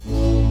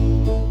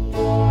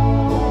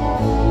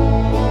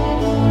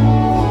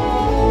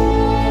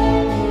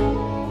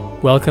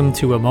Welcome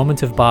to A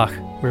Moment of Bach,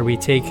 where we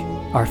take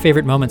our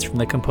favorite moments from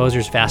the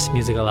composer's vast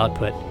musical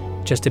output,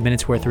 just a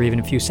minute's worth or even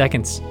a few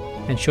seconds,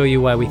 and show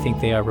you why we think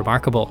they are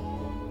remarkable.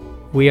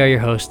 We are your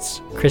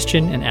hosts,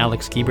 Christian and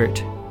Alex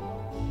Giebert.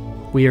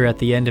 We are at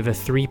the end of a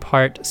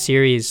 3-part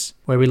series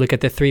where we look at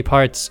the 3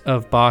 parts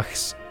of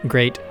Bach's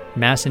great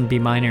Mass in B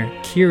minor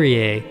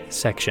Kyrie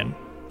section.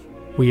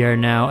 We are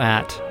now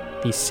at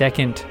the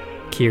second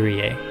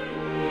Kyrie.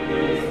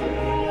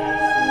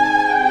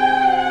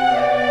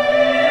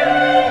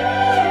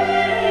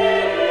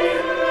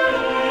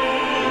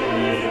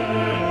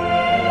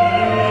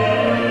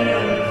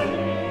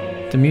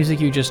 The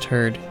music you just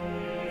heard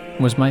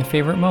was my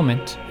favorite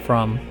moment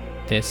from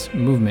this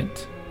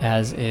movement,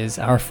 as is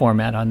our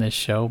format on this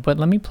show, but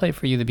let me play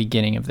for you the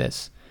beginning of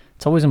this.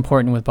 It's always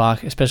important with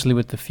Bach, especially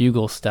with the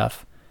fugal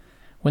stuff.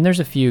 When there's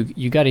a fugue,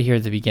 you got to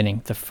hear the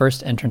beginning, the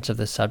first entrance of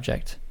the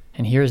subject,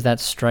 and here's that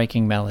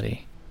striking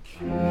melody.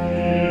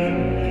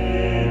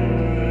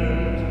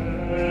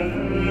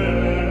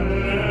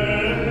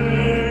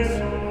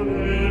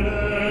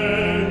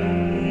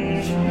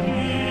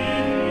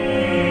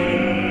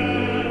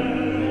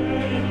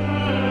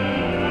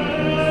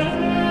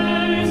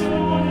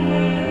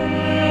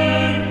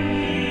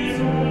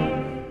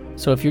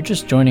 So if you're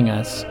just joining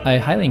us, I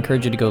highly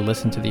encourage you to go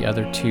listen to the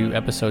other 2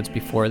 episodes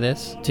before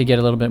this to get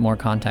a little bit more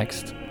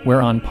context. We're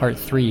on part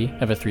 3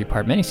 of a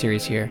 3-part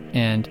miniseries here,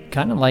 and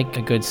kind of like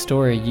a good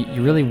story,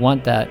 you really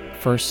want that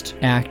first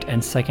act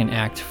and second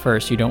act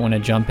first. You don't want to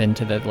jump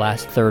into the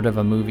last third of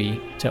a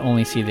movie to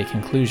only see the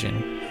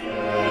conclusion.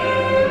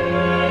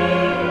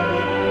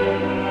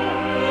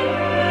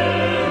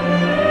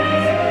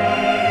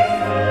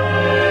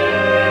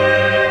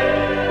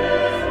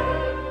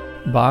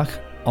 Bach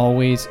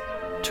always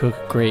took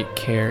great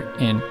care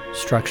in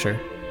structure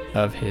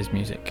of his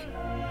music.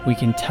 We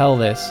can tell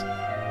this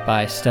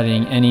by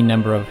studying any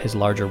number of his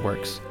larger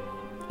works.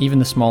 Even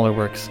the smaller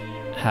works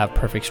have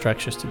perfect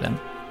structures to them.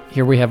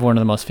 Here we have one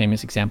of the most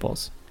famous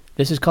examples.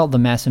 This is called the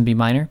Mass in B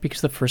minor because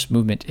the first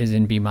movement is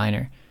in B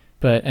minor.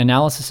 But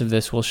analysis of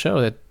this will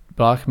show that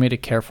Bach made a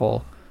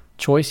careful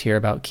choice here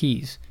about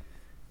keys.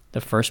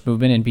 The first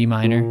movement in B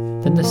minor,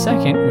 then the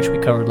second, which we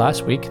covered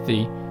last week,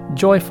 the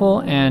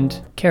joyful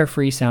and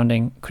carefree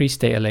sounding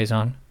Christe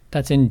eleison.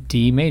 That's in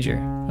D major.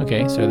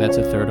 Okay, so that's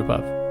a third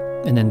above.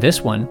 And then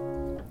this one,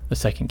 the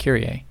second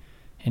Kyrie,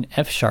 in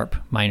F sharp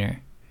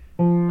minor,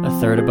 a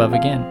third above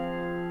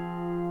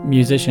again.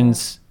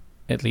 Musicians,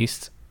 at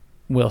least,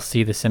 will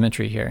see the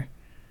symmetry here.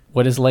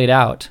 What is laid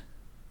out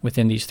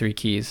within these 3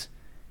 keys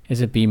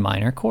is a B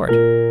minor chord.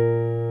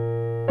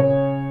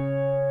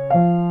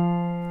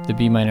 The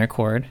B minor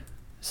chord,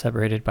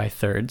 separated by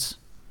thirds,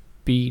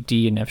 B,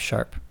 D, and F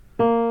sharp.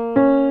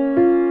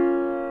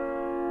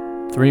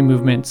 3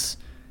 movements,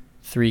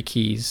 3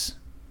 keys,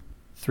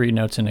 3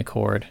 notes in a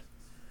chord,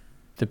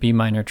 the B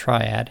minor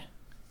triad,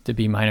 the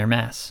B minor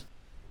mass.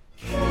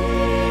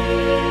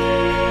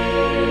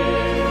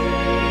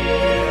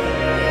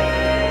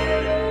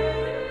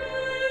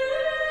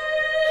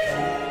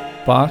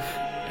 Bach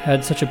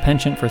had such a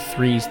penchant for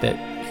 3s that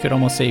you could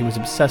almost say he was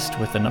obsessed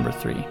with the number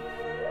 3.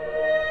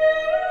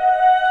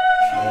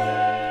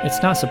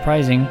 It's not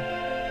surprising.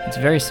 It's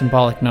a very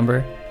symbolic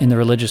number in the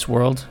religious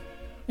world.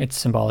 It's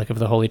symbolic of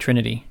the Holy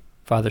Trinity,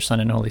 Father, Son,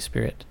 and Holy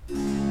Spirit.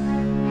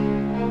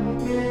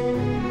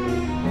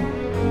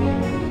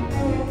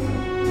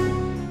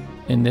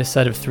 In this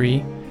set of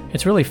 3,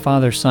 it's really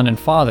Father, Son, and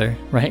Father,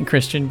 right,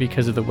 Christian?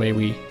 Because of the way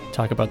we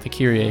talk about the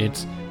Kyrie,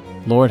 it's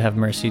Lord have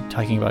mercy,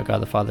 talking about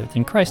God the Father,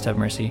 then Christ have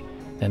mercy,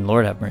 then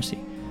Lord have mercy.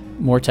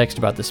 More text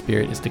about the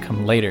Spirit is to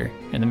come later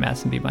in the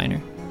Mass in B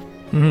minor.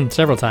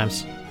 Several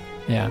times.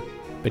 Yeah,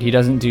 but he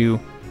doesn't do,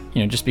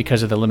 just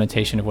because of the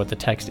limitation of what the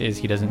text is,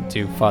 he doesn't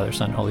do Father,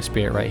 Son, Holy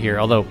Spirit right here,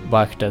 although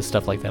Bach does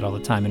stuff like that all the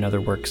time in other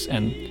works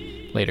and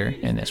later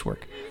in this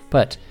work.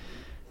 But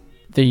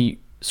the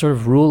sort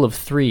of rule of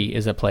 3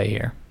 is at play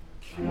here.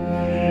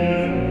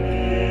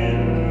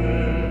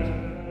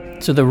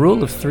 So the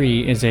rule of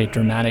 3 is a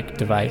dramatic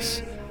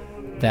device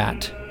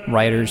that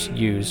writers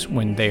use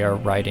when they are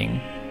writing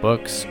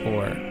books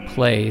or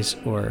plays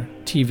or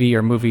TV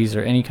or movies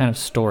or any kind of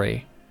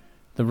story.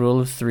 The rule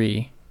of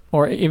 3,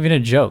 or even a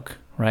joke,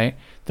 right?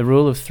 The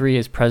rule of 3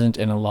 is present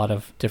in a lot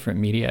of different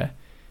media.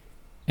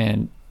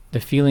 And the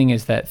feeling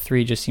is that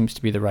 3 just seems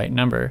to be the right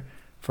number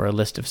for a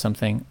list of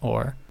something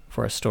or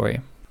for a story.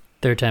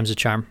 Third time's a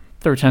charm.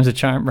 Third time's a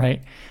charm,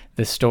 right?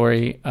 The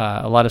story,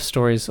 a lot of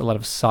stories, a lot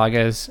of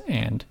sagas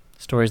and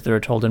stories that are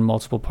told in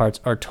multiple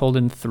parts are told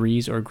in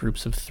 3s or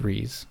groups of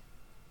 3s.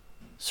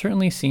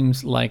 Certainly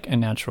seems like a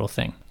natural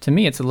thing. To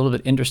me, it's a little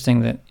bit interesting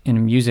that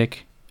in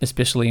music,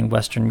 especially in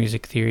Western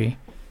music theory,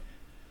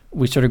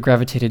 we sort of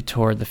gravitated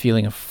toward the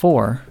feeling of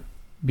 4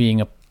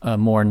 being a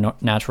more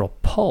natural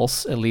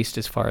pulse, at least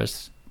as far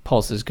as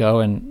pulses go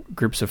and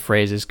groups of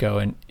phrases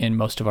go in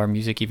most of our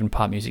music, even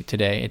pop music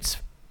today.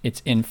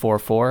 It's in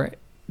 4/4.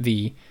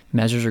 The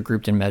measures are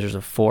grouped in measures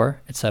of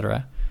 4,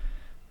 etc.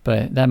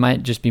 But that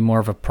might just be more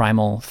of a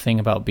primal thing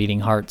about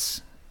beating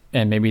hearts,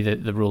 and maybe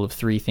the rule of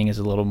 3 thing is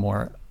a little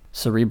more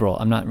cerebral.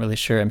 I'm not really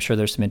sure. I'm sure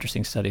there's some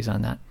interesting studies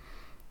on that.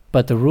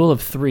 But the rule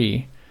of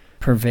 3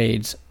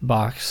 pervades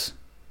Bach's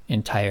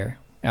entire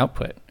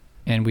output.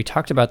 And we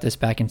talked about this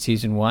back in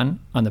season 1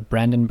 on the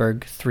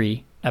Brandenburg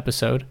 3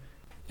 episode.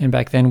 And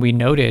back then we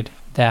noted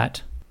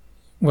that,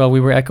 well, we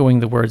were echoing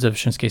the words of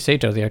Shunsuke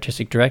Sato, the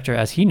artistic director,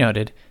 as he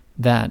noted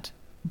that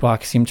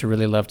Bach seemed to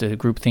really love to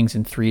group things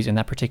in 3s in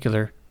that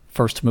particular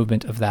first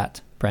movement of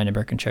that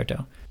Brandenburg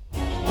concerto.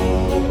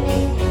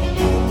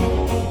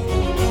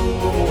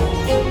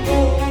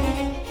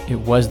 It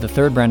was the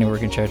 3rd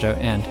Brandenburg concerto,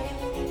 and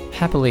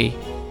happily,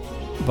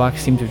 Bach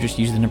seemed to have just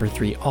used the number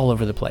 3 all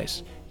over the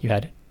place. You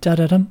had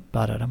da-da-dum,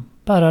 ba-da-dum,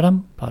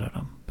 ba-da-dum,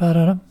 ba-da-dum,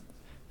 ba-da-dum.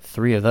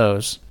 3 of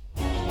those.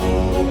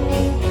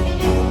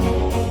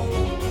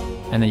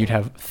 And then you'd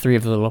have 3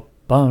 of the little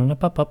ba-da-dum,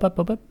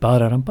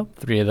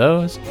 3 of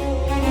those.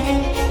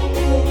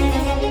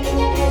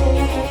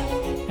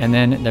 And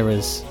then there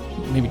was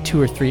maybe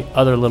 2 or 3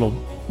 other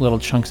little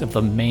chunks of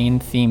the main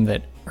theme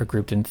that are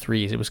grouped in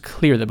 3s. It was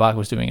clear that Bach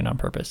was doing it on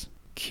purpose.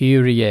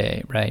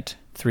 Kyrie, right?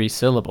 3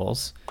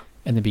 syllables.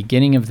 And the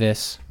beginning of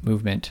this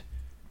movement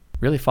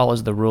really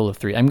follows the rule of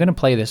 3. I'm going to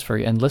play this for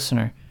you. And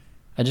listener,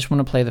 I just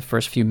want to play the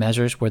first few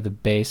measures where the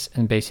bass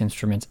and bass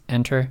instruments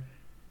enter.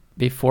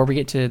 Before we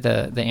get to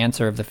the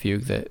answer of the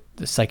fugue,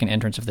 the second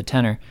entrance of the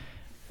tenor,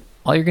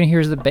 all you're going to hear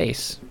is the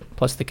bass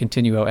plus the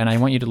continuo. And I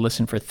want you to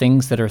listen for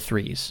things that are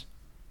 3s,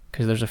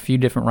 because there's a few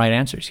different right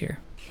answers here.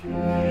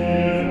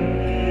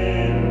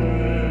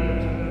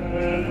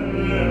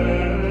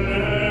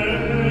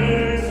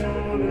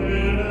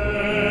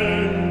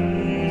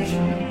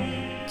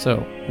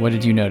 So, what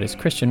did you notice?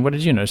 Christian, what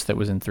did you notice that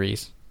was in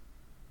 3s?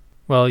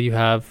 Well, you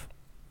have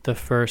the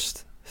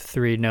first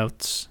 3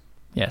 notes.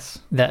 Yes.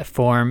 That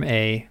form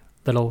a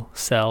little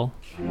cell.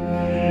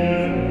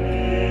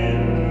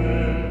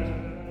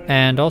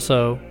 And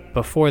also,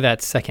 before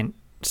that second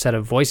set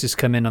of voices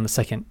come in on the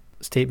second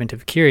statement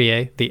of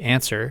Kyrie, the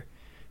answer,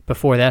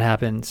 before that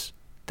happens,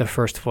 the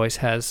first voice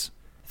has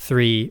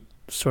 3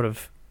 sort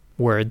of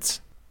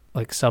words,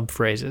 like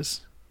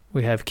sub-phrases.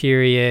 We have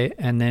Kyrie,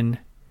 and then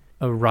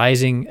a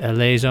rising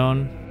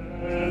eleison,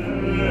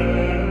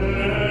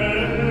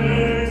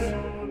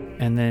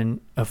 and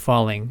then a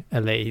falling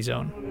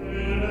eleison.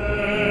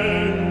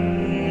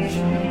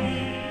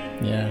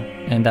 Yeah,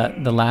 and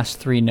the last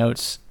 3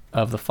 notes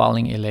of the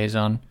falling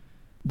eleison,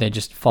 they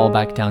just fall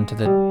back down to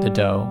the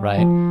do,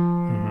 right?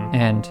 Mm-hmm.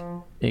 And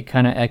it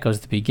kind of echoes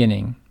the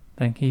beginning,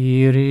 the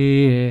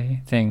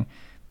Kyrie thing.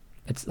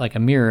 It's like a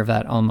mirror of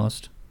that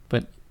almost.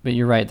 But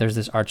you're right, there's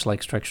this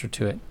arch-like structure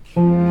to it.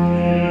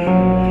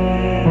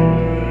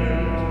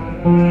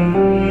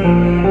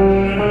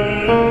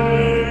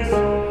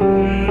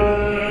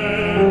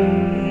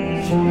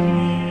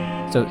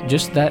 So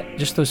just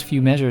those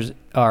few measures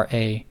are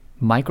a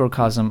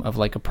microcosm of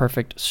like a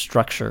perfect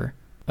structure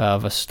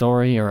of a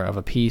story or of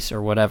a piece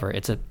or whatever.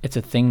 It's a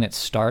thing that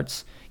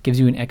starts, gives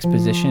you an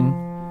exposition,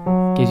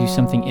 gives you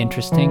something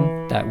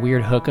interesting, that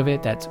weird hook of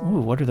it, that's,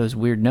 ooh, what are those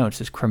weird notes,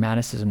 this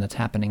chromaticism that's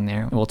happening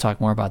there. And we'll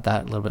talk more about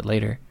that a little bit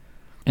later.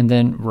 And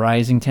then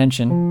rising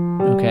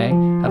tension, okay,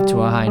 up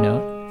to a high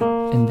note.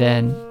 And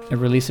then a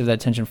release of that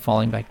tension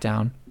falling back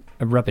down,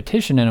 a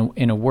repetition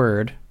in a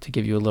word to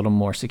give you a little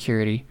more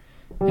security,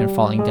 and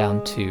falling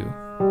down to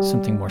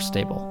something more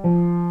stable.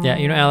 Yeah,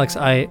 Alex,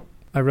 I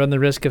run the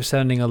risk of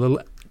sounding a little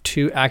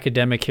too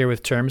academic here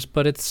with terms,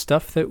 but it's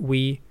stuff that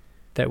we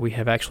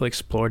have actually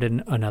explored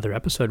in another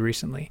episode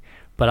recently.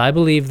 But I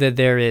believe that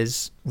there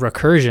is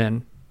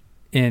recursion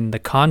in the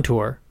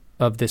contour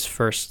of this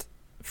first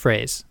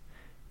phrase,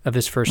 of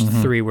this first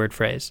 3-word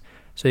phrase.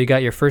 So you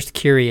got your first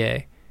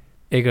Kyrie.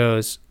 It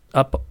goes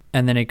up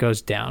and then it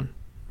goes down,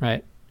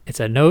 right? It's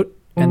a note,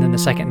 and then the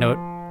second note,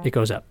 it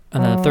goes up.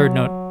 And then the third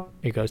note,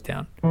 it goes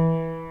down.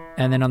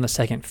 And then on the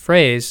second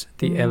phrase,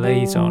 the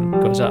eleison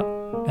goes up,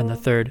 and the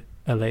third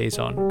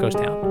eleison goes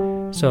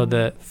down. So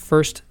the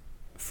first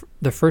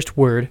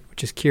word,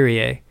 which is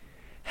Kyrie,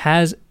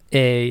 has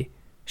a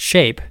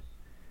shape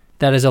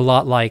that is a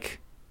lot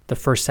like the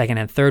first, second,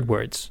 and third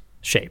words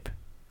shape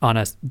on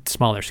a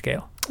smaller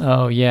scale.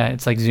 Oh, yeah,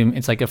 it's like a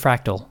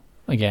fractal.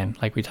 Again,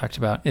 like we talked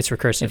about. It's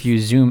recursive. If you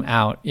zoom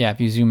out,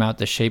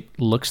 the shape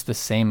looks the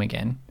same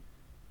again.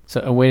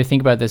 So a way to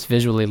think about this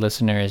visually,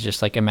 listener, is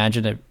just like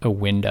imagine a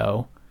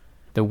window.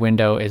 The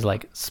window is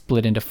like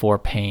split into 4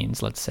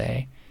 panes, let's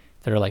say,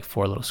 that are like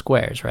 4 little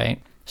squares,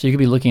 right? So you could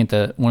be looking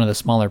at one of the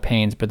smaller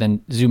panes, but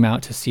then zoom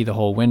out to see the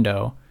whole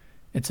window.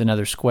 It's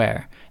another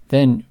square.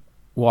 Then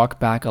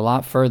walk back a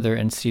lot further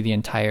and see the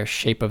entire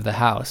shape of the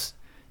house.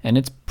 And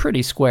it's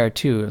pretty square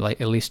too, like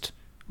at least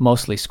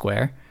mostly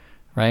square.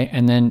 Right?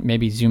 And then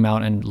maybe zoom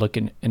out and look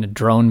in a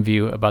drone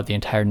view about the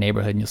entire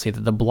neighborhood, and you'll see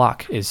that the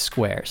block is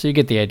square. So you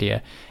get the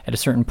idea. At a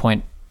certain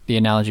point, the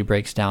analogy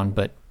breaks down,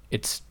 but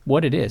it's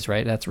what it is,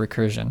 right? That's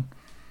recursion.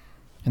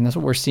 And that's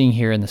what we're seeing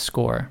here in the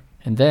score.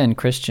 And then,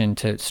 Christian,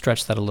 to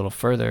stretch that a little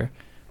further,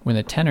 when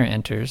the tenor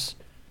enters,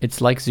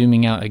 it's like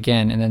zooming out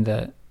again, and then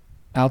the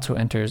alto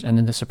enters, and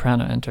then the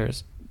soprano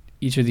enters.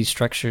 Each of these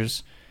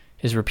structures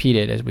is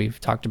repeated, as we've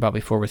talked about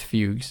before with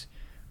fugues.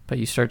 but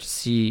you start to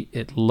see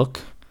it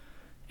look,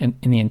 in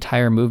the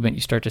entire movement,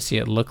 you start to see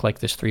it look like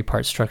this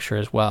 3-part structure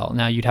as well.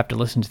 Now, you'd have to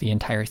listen to the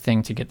entire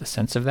thing to get the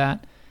sense of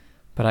that,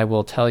 but I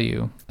will tell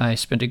you, I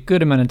spent a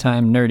good amount of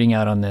time nerding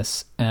out on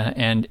this,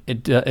 and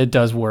it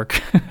does work.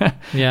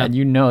 Yeah.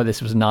 And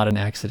this was not an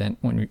accident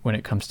when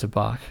it comes to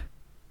Bach.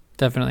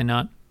 Definitely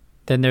not.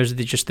 Then there's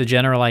just the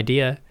general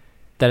idea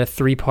that a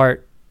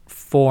 3-part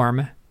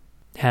form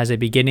has a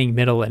beginning,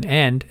 middle, and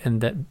end,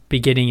 and the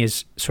beginning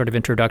is sort of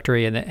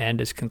introductory and the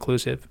end is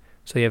conclusive.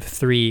 So you have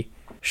 3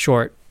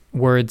 short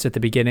words at the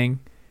beginning,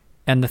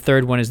 and the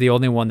third one is the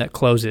only one that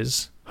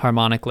closes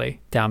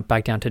harmonically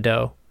back down to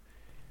do.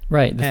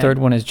 Right. The third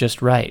one is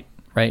just right.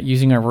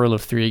 Using our rule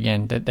of 3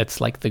 again, that's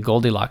like the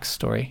Goldilocks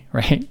story,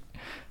 right?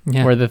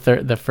 Yeah. Where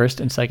the first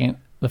and second,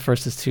 the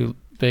first is too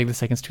big, the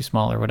second's too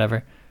small or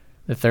whatever.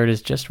 The third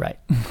is just right.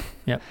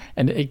 Yep.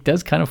 And it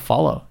does kind of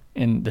follow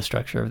in the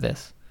structure of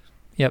this.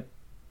 Yep.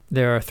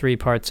 There are 3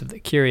 parts of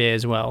the Kyrie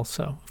as well,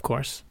 so of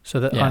course.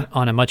 So that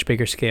on a much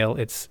bigger scale,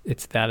 it's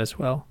that as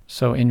well.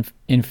 So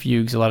in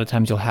fugues, a lot of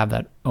times you'll have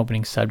that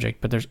opening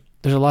subject, but there's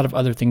a lot of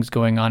other things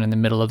going on in the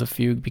middle of the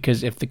fugue,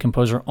 because if the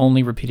composer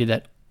only repeated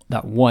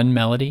that one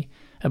melody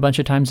a bunch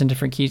of times in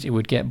different keys, it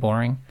would get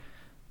boring.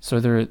 So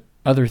there are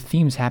other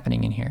themes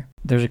happening in here.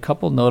 There's a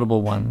couple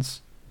notable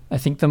ones. I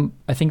think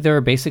there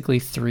are basically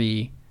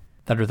 3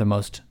 that are the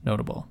most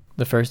notable.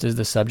 The first is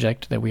the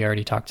subject that we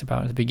already talked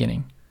about at the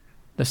beginning.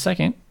 The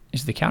second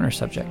is the counter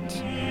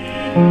subject.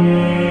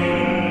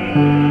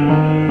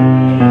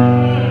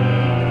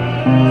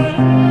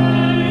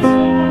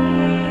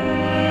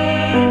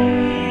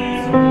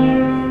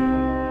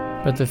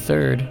 But the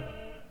third,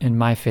 and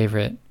my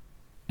favorite,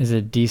 is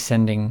a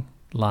descending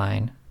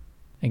line.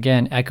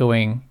 Again,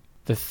 echoing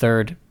the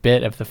third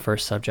bit of the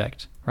first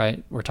subject,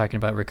 right? We're talking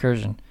about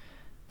recursion.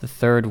 The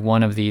third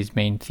one of these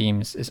main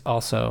themes is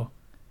also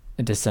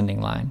a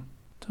descending line.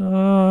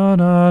 Da,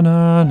 da,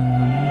 da,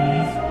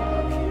 da.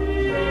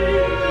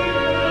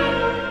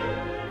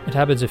 It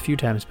happens a few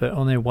times, but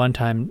only one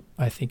time,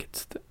 I think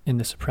it's in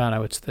the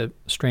soprano, it's the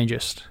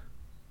strangest.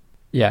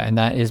 Yeah, and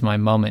that is my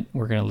moment.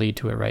 We're going to lead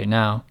to it right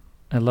now.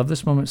 I love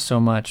this moment so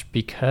much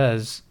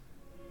because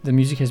the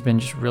music has been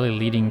just really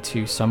leading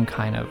to some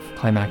kind of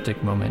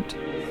climactic moment.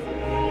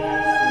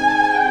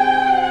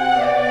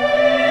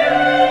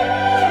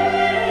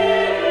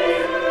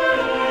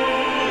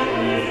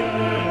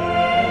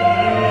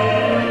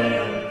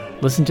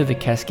 Listen to the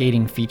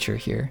cascading feature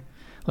here.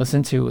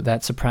 Listen to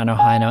that soprano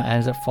high note.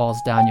 As it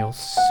falls down, you'll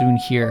soon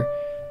hear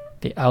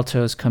the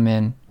altos come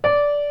in.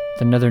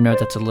 Another note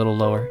that's a little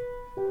lower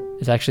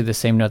is actually the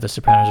same note the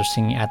sopranos are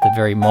singing at the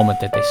very moment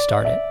that they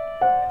start it.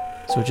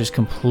 So it just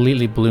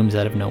completely blooms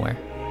out of nowhere.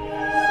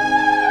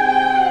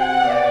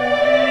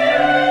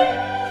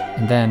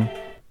 And then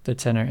the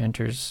tenor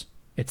enters.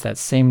 It's that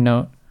same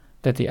note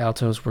that the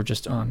altos were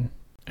just on.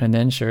 And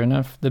then, sure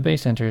enough, the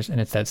bass enters, and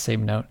it's that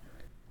same note.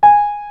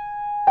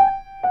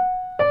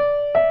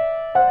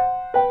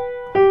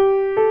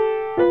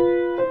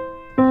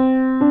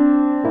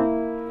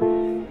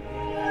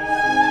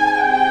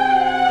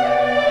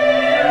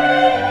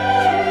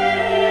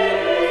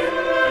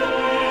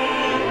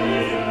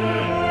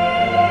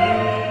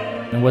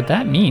 What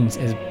that means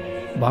is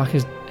Bach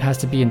has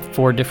to be in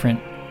 4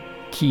 different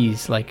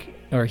keys,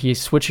 or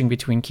he's switching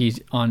between keys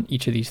on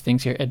each of these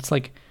things here. It's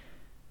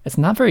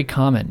not very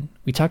common.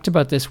 We talked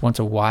about this once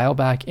a while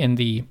back in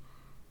the,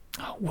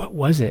 what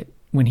was it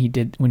when he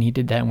did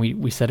that, and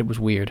we said it was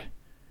weird.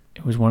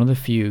 It was one of the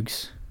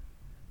fugues.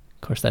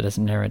 Of course, that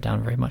doesn't narrow it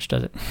down very much,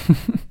 does it?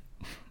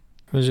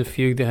 It was a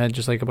fugue that had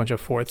just like a bunch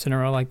of fourths in a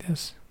row like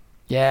this.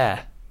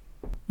 Yeah.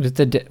 Was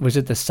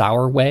it the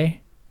Sour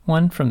Way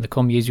one from the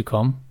Komm Jesu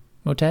Komm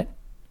motet?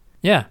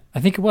 Yeah,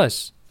 I think it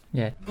was.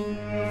 Yeah.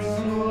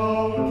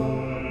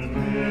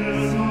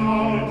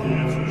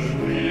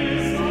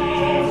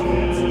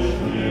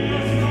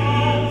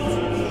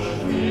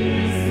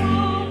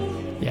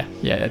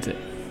 Yeah, that's it.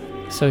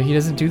 So he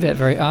doesn't do that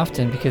very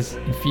often, because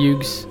in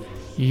fugues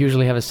you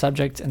usually have a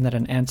subject and then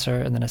an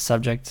answer and then a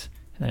subject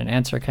and then an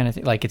answer kind of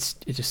thing. Like it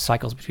just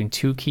cycles between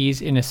 2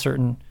 keys in a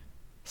certain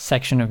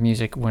section of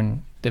music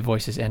when the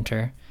voices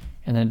enter,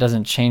 and then it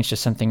doesn't change to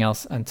something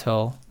else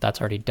until that's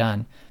already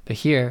done. But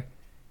here,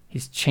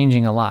 he's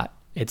changing a lot.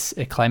 It's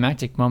a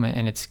climactic moment,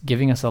 and it's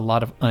giving us a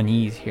lot of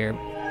unease here.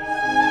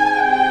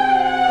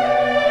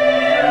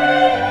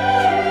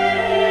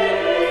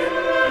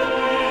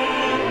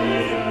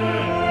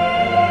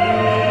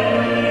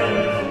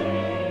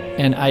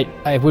 And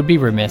I would be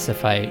remiss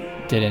if I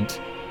didn't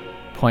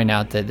point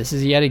out that this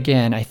is yet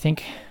again, I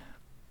think,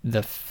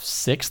 the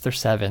 6th or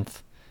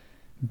 7th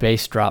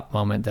bass drop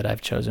moment that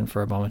I've chosen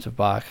for a moment of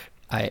Bach.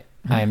 I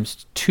am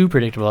too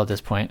predictable at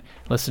this point.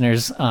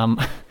 Listeners,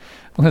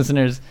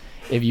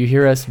 if you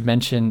hear us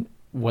mention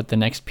what the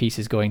next piece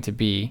is going to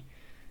be,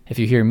 if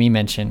you hear me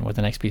mention what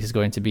the next piece is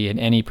going to be at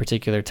any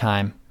particular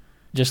time,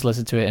 just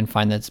listen to it and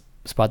find that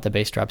spot the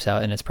bass drops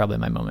out, and it's probably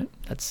my moment.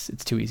 It's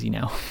too easy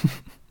now.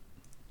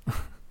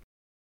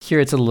 Here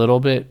it's a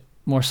little bit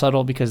more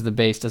subtle because the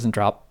bass doesn't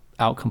drop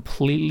out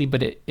completely,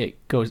 but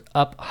it goes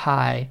up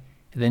high,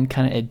 then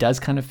it does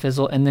kind of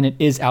fizzle, and then it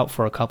is out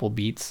for a couple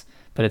beats,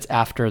 but it's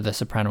after the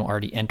soprano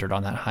already entered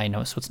on that high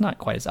note, so it's not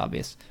quite as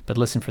obvious. But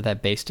listen for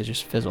that bass to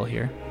just fizzle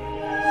here.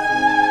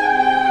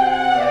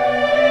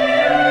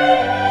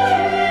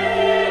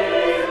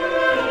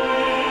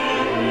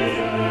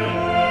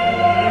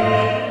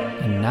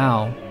 And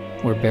now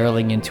we're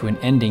barreling into an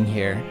ending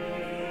here.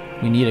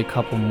 We need a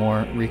couple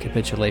more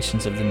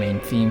recapitulations of the main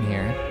theme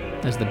here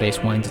as the bass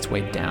winds its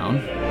way down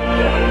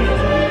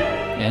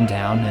and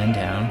down and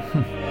down.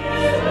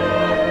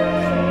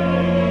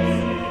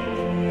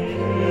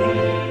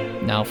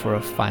 Now for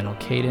a final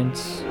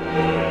cadence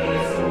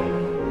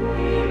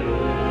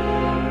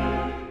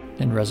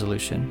and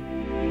resolution.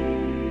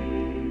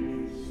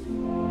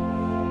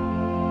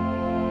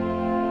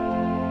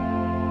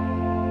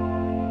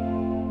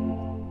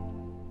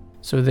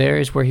 So there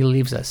is where he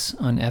leaves us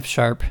on F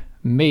sharp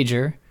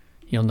major.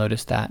 You'll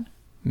notice that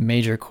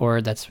major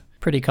chord, that's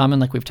pretty common,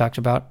 like we've talked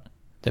about,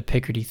 the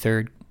Picardy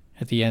third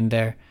at the end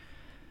there.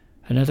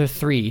 Another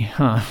 3,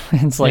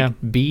 It's like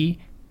B,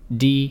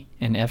 D,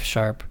 and F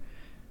sharp.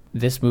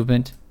 This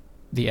movement,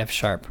 the F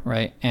sharp,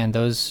 right? And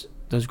those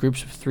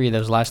groups of 3,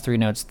 those last 3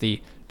 notes,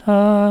 the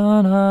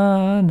da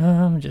da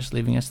da, just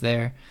leaving us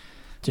there,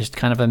 just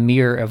kind of a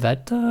mirror of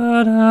that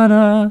da da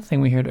da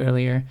thing we heard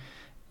earlier,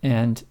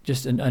 and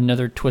just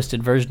another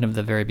twisted version of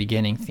the very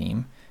beginning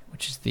theme,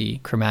 which is the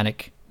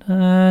chromatic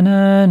na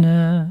na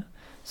na.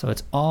 So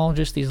it's all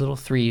just these little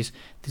 3s,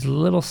 these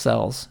little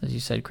cells, as you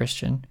said,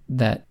 Christian,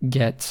 that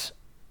get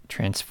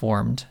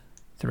transformed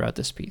throughout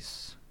this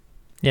piece.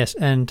 Yes,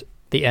 and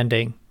the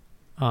ending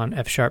on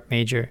F sharp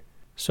major.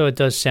 So it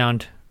does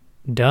sound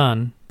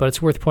done, but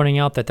it's worth pointing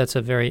out that that's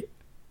a very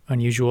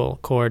unusual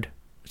chord.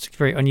 It's a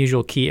very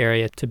unusual key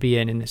area to be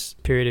in this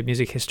period of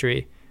music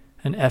history.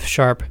 An F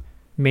sharp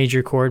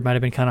major chord might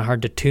have been kind of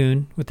hard to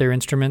tune with their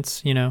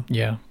instruments,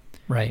 Yeah,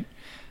 right.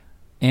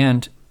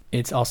 And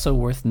it's also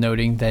worth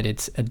noting that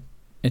it's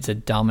a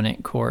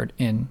dominant chord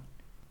in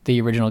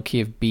the original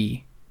key of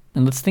B.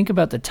 And let's think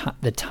about the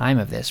time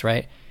of this,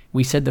 right?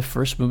 We said the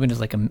first movement is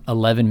like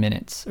 11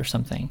 minutes or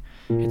something.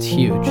 It's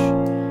huge,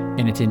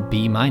 and it's in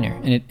B minor,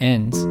 and it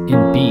ends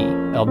in B,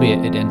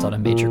 albeit it ends on a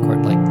major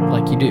chord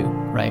like you do,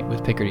 right,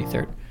 with Picardy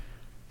third.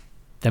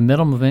 The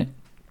middle movement,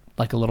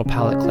 like a little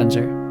palate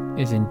cleanser,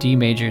 is in D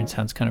major and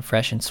sounds kind of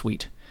fresh and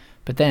sweet.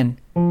 But then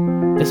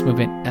this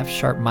movement, F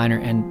sharp minor,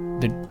 and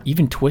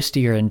even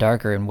twistier and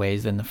darker in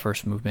ways than the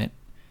first movement,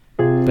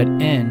 but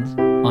ends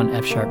on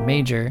F sharp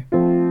major,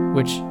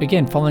 which,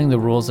 again, following the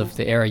rules of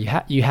the era,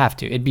 you have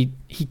to.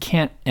 He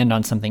can't end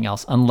on something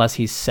else unless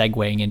he's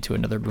segueing into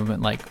another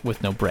movement, like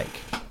with no break.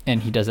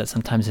 And he does that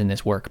sometimes in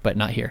this work, but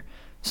not here.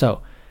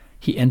 So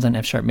he ends on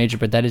F sharp major,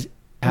 but that is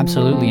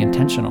absolutely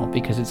intentional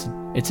because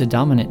it's a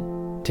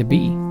dominant to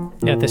B.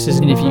 Yeah, this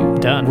isn't and if you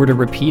done. were to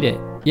repeat it,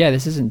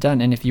 this isn't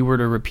done. And if you were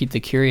to repeat the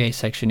Kyrie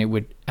section, it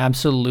would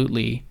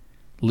absolutely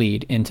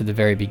lead into the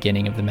very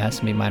beginning of the Mass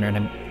in B minor.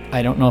 And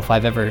I don't know if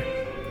I've ever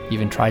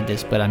even tried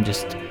this, but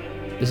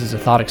this is a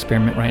thought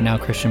experiment right now,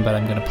 Christian, but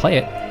I'm going to play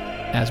it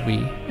as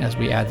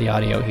we add the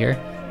audio here.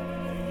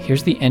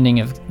 Here's the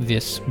ending of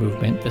this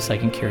movement, the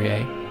second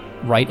Kyrie,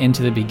 right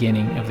into the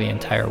beginning of the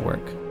entire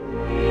work.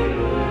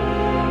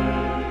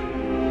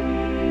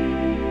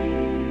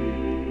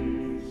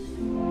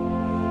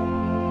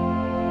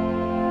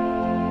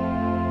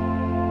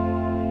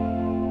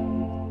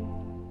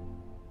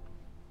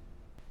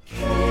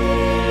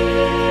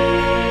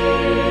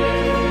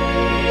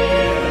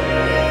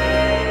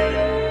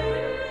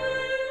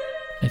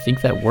 I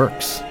think that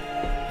works.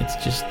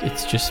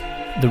 It's just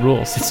the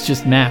rules. It's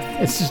just math.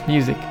 It's just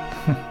music.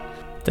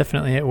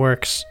 Definitely it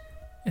works.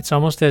 It's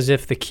almost as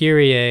if the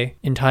Kyrie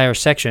entire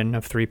section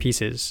of 3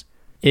 pieces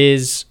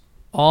is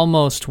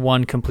almost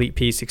one complete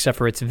piece except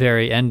for its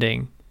very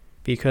ending,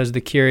 because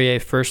the Kyrie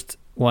first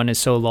one is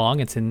so long,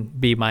 it's in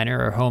B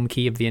minor, or home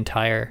key of the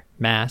entire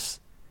Mass.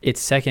 Its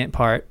second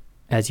part,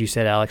 as you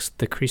said, Alex,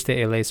 the Christe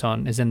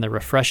eleison, is in the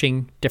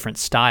refreshing, different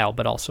style,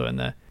 but also in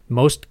the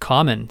most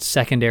common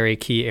secondary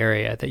key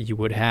area that you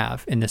would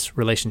have in this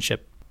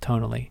relationship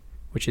tonally,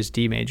 which is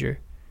D major.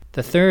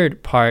 The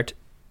third part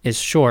is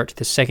short,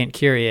 the second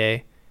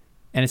Kyrie,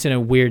 and it's in a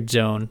weird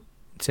zone.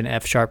 It's in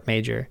F sharp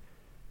major.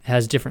 It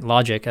has different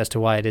logic as to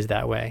why it is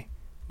that way,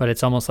 but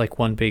it's almost like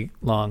one big,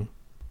 long,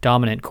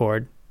 dominant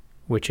chord,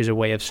 which is a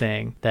way of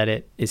saying that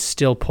it is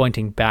still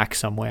pointing back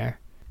somewhere.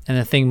 And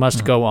the thing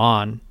must go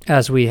on,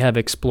 as we have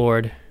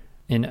explored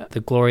in the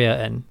Gloria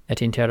and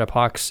Et in Terra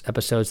Pax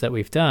episodes that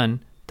we've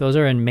done. Those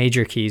are in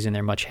major keys and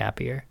they're much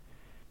happier.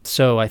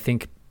 So I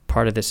think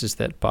part of this is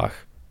that Bach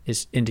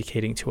is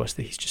indicating to us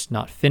that he's just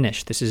not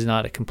finished. This is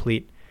not a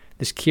complete,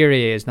 this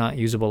Kyrie is not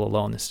usable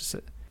alone. This is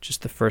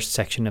just the first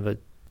section of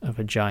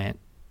a giant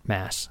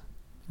Mass.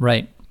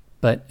 Right.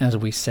 But as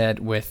we said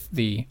with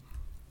the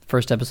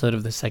first episode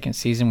of the second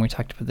season, we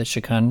talked about the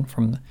chaconne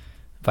from the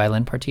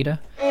violin partita.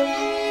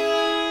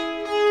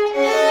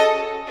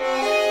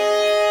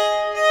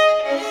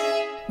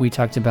 We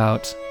talked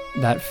about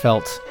that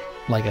felt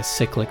like a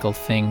cyclical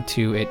thing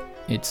too. It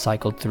it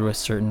cycled through a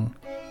certain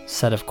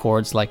set of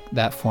chords like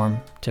that form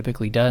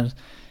typically does.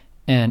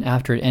 And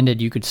after it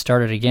ended, you could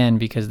start it again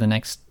because the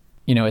next,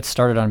 it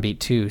started on beat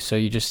 2. So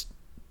you just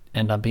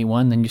end on beat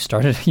 1, then you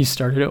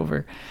started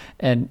over.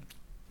 And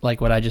like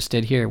what I just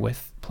did here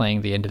with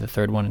playing the end of the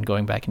third one and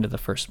going back into the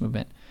first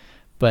movement.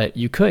 But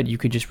you could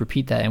just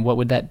repeat that. And what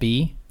would that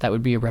be? That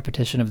would be a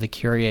repetition of the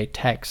Kyrie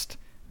text,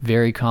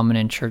 very common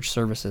in church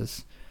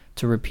services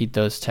to repeat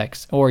those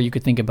texts. Or you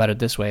could think about it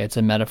this way. It's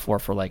a metaphor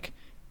for like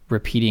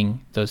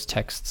repeating those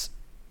texts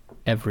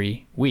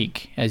every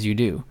week as you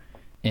do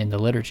in the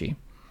liturgy.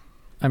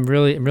 I'm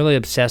really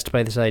obsessed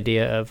by this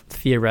idea of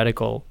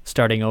theoretical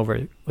starting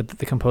over. What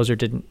the composer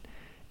didn't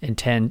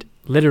intend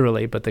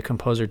literally, but the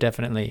composer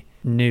definitely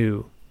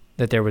knew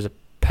that there was a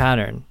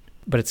pattern,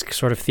 but it's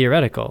sort of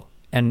theoretical.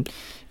 And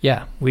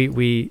yeah,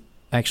 we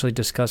actually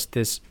discussed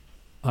this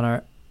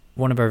on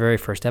one of our very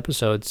first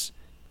episodes,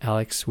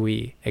 Alex.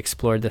 We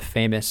explored the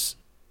famous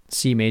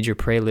C major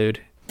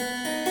prelude.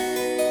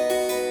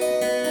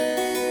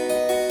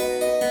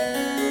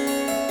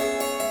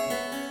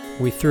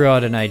 We threw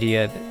out an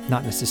idea that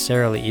not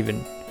necessarily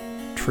even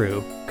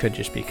true, could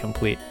just be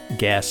complete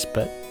guess,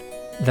 but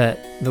that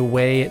the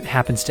way it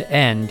happens to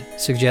end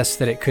suggests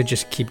that it could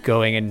just keep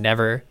going and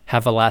never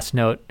have a last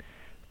note,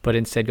 but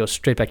instead go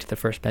straight back to the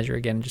first measure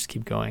again and just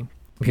keep going.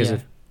 Because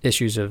of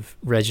issues of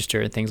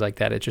register and things like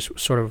that, it just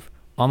sort of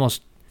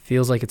almost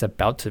feels like it's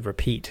about to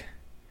repeat.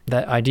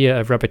 That idea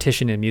of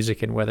repetition in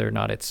music and whether or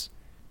not it's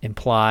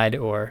implied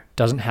or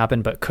doesn't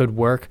happen but could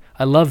work.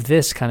 I love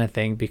this kind of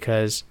thing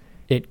because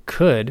it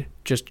could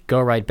just go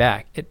right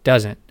back. It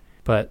doesn't,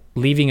 but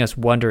leaving us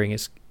wondering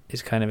is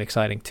kind of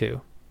exciting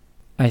too.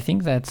 I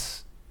think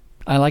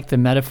I like the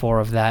metaphor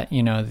of that,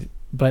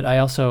 but I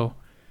also,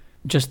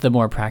 just the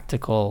more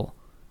practical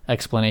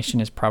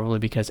explanation is probably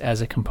because as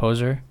a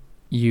composer,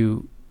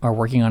 you are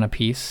working on a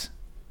piece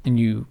and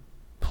you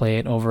play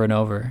it over and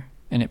over,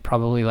 and it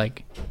probably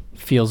like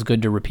feels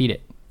good to repeat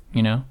it,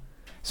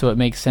 So it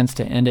makes sense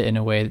to end it in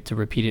a way to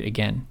repeat it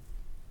again.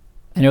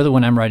 I know that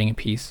when I'm writing a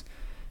piece,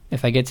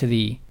 if I get to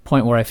the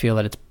point where I feel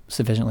that it's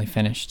sufficiently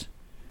finished,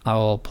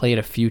 I'll play it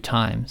a few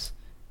times.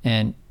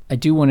 And I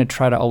do want to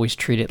try to always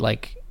treat it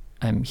like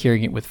I'm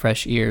hearing it with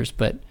fresh ears,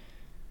 but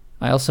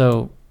I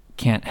also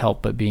can't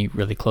help but be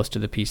really close to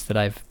the piece that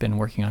I've been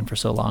working on for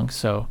so long.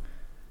 So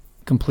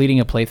completing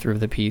a playthrough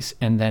of the piece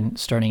and then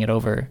starting it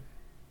over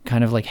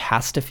kind of like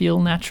has to feel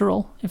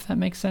natural, if that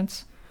makes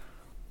sense,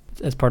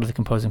 as part of the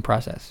composing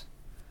process.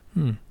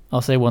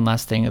 I'll say one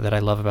last thing that I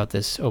love about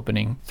this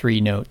opening 3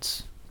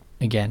 notes.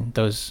 Again,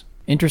 those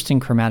interesting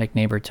chromatic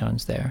neighbor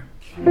tones there.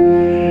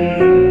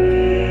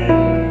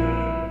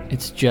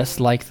 It's just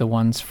like the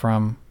ones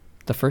from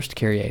the first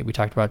Kyrie we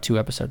talked about 2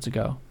 episodes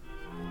ago.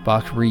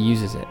 Bach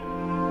reuses it.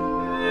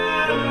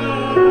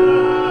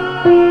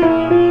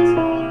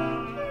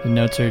 The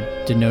notes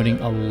are denoting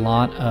a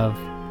lot of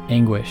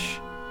anguish,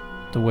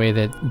 the way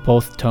that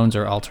both tones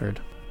are altered.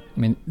 I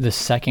mean, the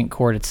second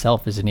chord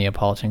itself is a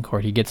Neapolitan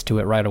chord. He gets to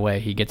it right away.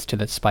 He gets to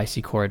the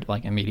spicy chord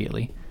like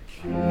immediately.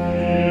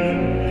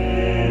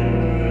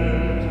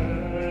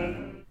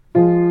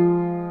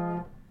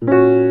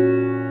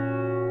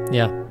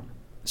 Yeah.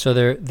 So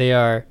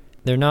they're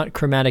not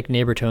chromatic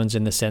neighbor tones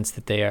in the sense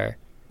that they are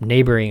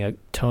neighboring a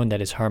tone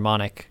that is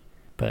harmonic,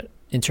 but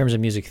in terms of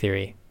music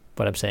theory,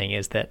 what I'm saying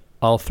is that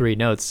all 3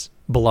 notes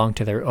belong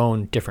to their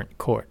own different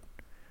chord.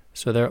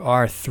 So there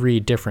are 3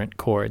 different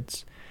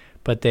chords,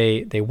 but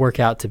they work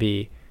out to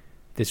be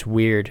this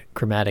weird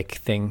chromatic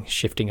thing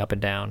shifting up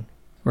and down.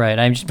 Right.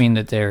 I just mean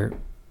that they're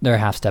a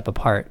half step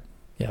apart.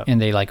 Yeah. And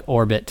they like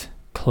orbit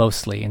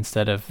closely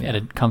instead of at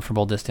a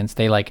comfortable distance.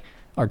 They like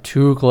are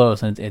too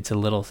close, and it's a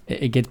little,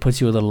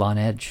 puts you a little on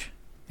edge.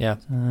 Yeah.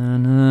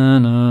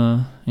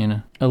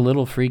 A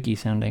little freaky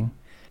sounding.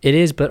 It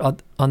is,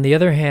 but on the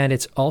other hand,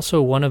 it's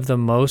also one of the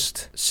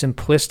most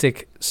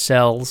simplistic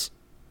cells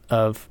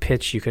of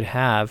pitch you could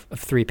have, of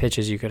 3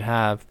 pitches you could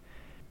have,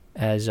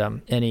 as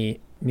any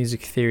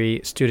music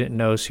theory student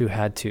knows who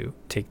had to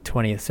take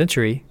 20th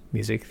century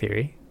music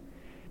theory.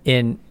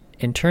 In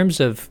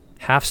terms of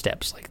half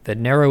steps, like the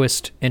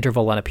narrowest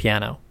interval on a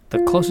piano,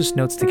 the closest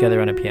notes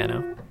together on a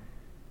piano,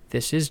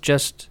 this is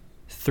just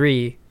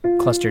 3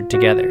 clustered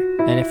together.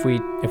 And if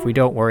we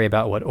don't worry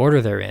about what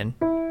order they're in,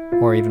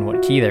 or even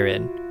what key they're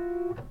in,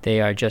 they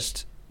are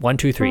just 1,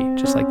 2, 3,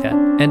 just like that.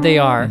 And they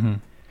are,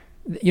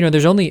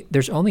 there's only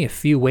a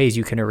few ways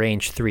you can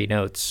arrange 3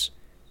 notes,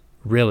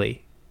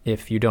 really,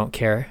 if you don't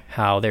care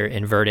how they're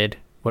inverted,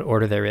 what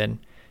order they're in,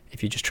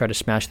 if you just try to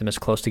smash them as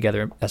close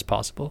together as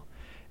possible.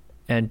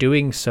 And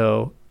doing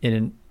so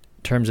in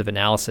terms of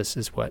analysis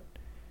is what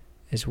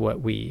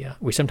we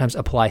sometimes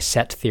apply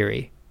set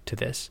theory to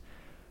this.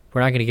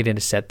 We're not going to get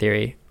into set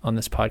theory on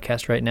this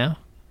podcast right now.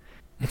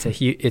 It's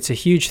a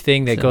huge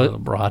thing that goes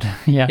broad.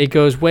 Yeah. It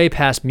goes way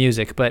past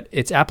music, but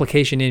its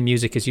application in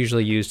music is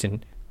usually used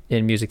in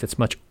music that's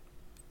much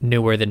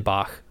newer than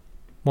Bach,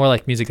 more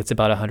like music that's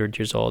about 100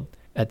 years old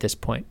at this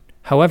point.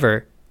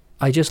 However,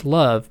 I just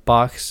love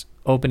Bach's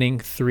opening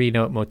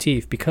 3-note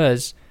motif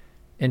because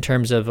in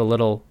terms of a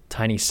little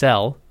tiny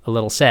cell, a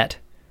little set,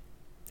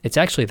 it's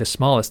actually the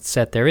smallest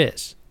set there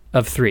is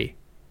of 3.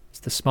 It's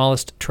the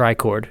smallest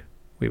trichord,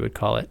 we would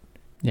call it.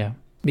 Yeah.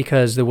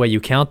 Because the way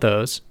you count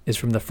those is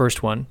from the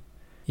first one,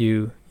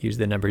 you use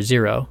the number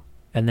 0,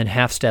 and then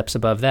half steps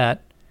above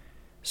that.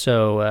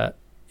 So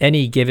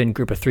any given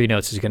group of 3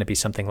 notes is going to be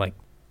something like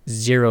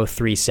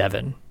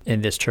 037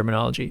 in this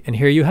terminology. And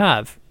here you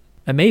have,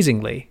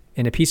 amazingly,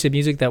 in a piece of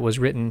music that was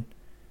written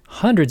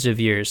hundreds of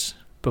years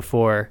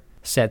before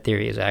set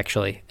theory is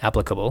actually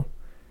applicable,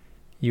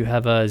 you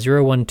have a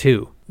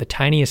 012, the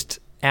tiniest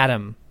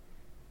atom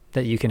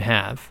that you can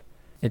have.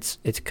 It's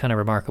kind of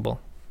remarkable.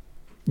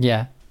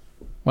 Yeah.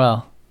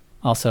 Well,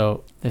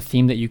 also, the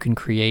theme that you can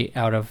create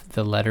out of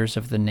the letters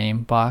of the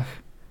name Bach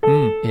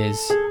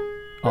is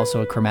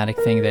also a chromatic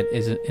thing that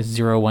is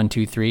 0, 1,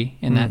 2, 3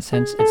 in that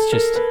sense. It's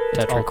just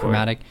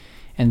tetrachromatic.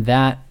 And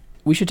that,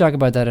 we should talk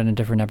about that in a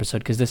different episode,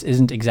 because this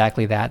isn't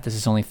exactly that. This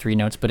is only 3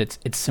 notes, but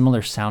it's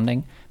similar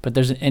sounding. But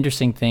there's an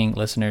interesting thing,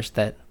 listeners,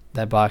 that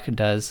Bach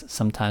does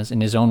sometimes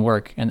in his own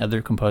work, and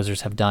other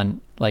composers have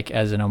done, like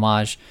as an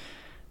homage,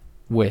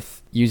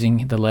 with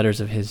using the letters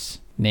of his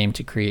name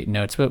to create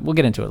notes. But we'll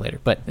get into it later,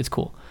 but it's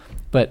cool.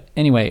 But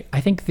anyway,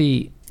 I think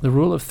the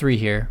rule of 3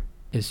 here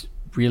is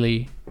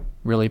really,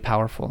 really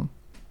powerful.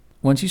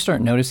 Once you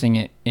start noticing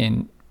it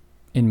in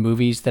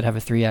movies that have a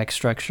 3-act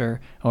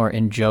structure, or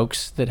in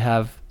jokes that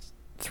have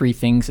 3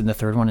 things and the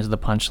third one is the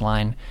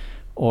punchline,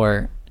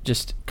 or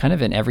just kind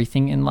of in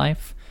everything in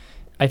life,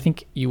 I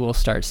think you will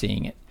start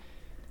seeing it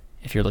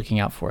if you're looking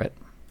out for it.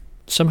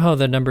 Somehow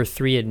the number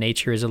 3 in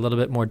nature is a little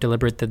bit more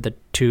deliberate than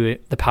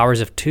the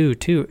powers of 2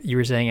 too. You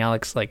were saying,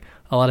 Alex, like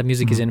a lot of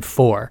music is in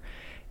 4.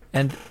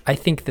 And I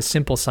think the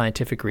simple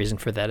scientific reason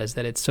for that is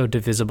that it's so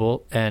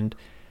divisible, and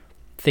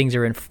things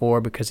are in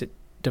 4 because it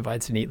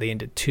divides neatly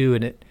into 2,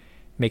 and it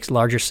makes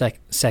larger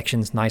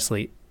sections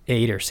nicely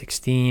 8 or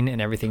 16,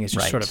 and everything is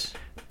just sort of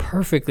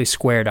perfectly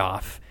squared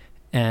off.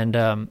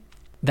 And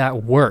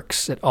that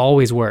works. It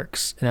always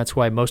works. And that's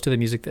why most of the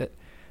music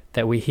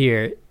that we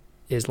hear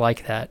is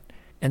like that.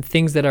 And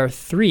things that are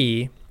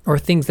 3, or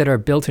things that are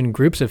built in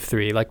groups of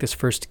 3, like this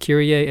first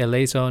Kyrie,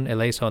 eleison,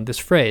 eleison, this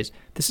phrase,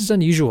 this is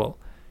unusual.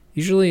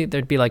 Usually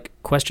there'd be like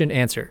question,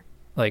 answer,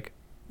 like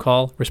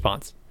call,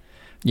 response.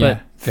 Yeah,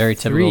 but very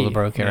typical of the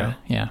Baroque era.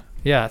 Yeah.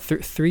 Yeah,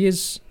 3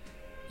 is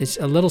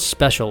a little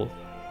special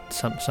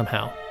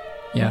somehow.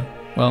 Yeah.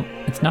 Well,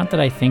 it's not that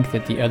I think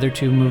that the other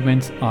 2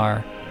 movements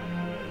are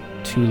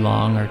too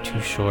long or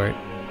too short,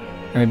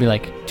 or maybe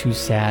like too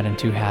sad and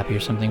too happy or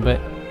something, but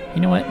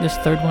you know what? This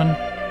third one,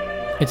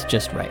 it's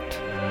just right.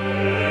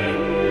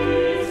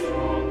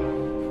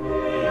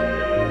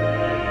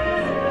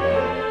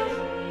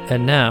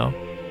 And now,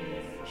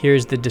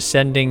 here's the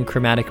descending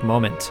chromatic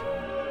moment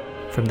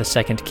from the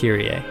second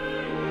Kyrie.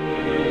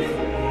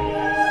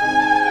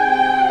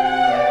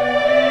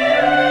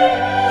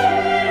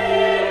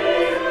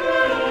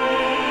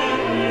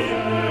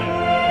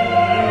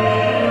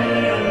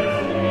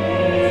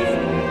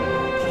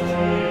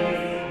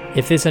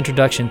 If this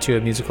introduction to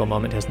a musical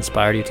moment has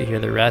inspired you to hear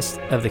the rest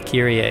of the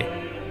Kyrie,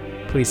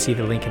 please see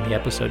the link in the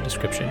episode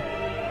description.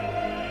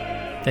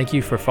 Thank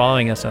you for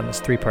following us on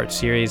this 3-part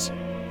series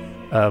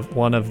of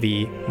one of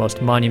the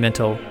most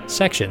monumental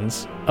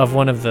sections of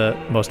one of the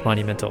most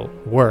monumental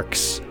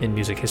works in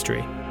music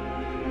history.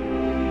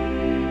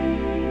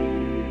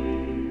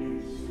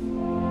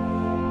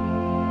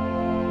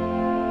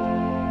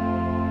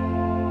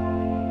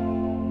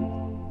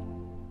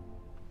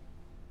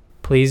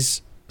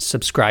 Please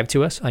subscribe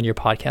to us on your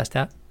podcast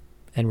app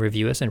and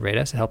review us and rate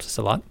us. It helps us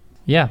a lot.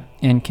 Yeah,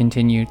 and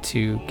continue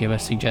to give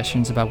us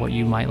suggestions about what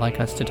you might like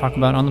us to talk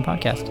about on the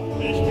podcast.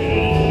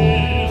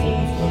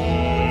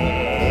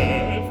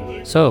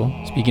 So,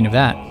 speaking of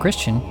that,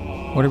 Christian,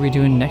 what are we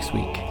doing next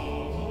week?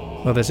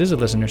 Well, this is a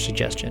listener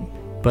suggestion,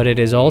 but it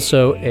is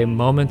also a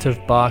moment of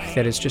Bach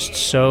that is just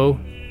so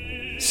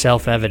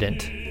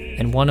self-evident,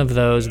 and one of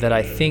those that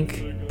I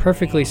think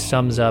perfectly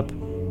sums up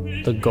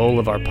the goal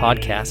of our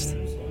podcast.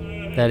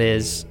 That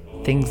is,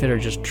 things that are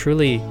just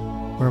truly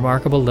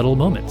remarkable little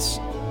moments.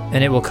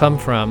 And it will come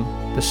from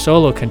the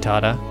solo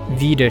cantata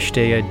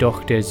Widerstehe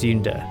doch der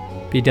Sünde,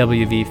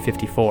 BWV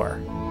 54.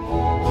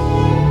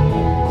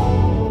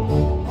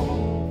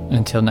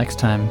 Until next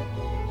time,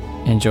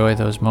 enjoy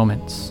those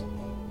moments.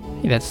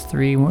 Hey, that's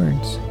 3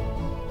 words.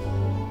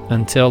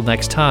 Until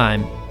next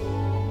time,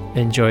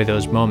 enjoy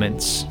those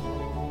moments.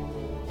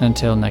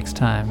 Until next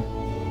time,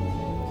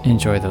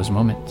 enjoy those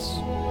moments.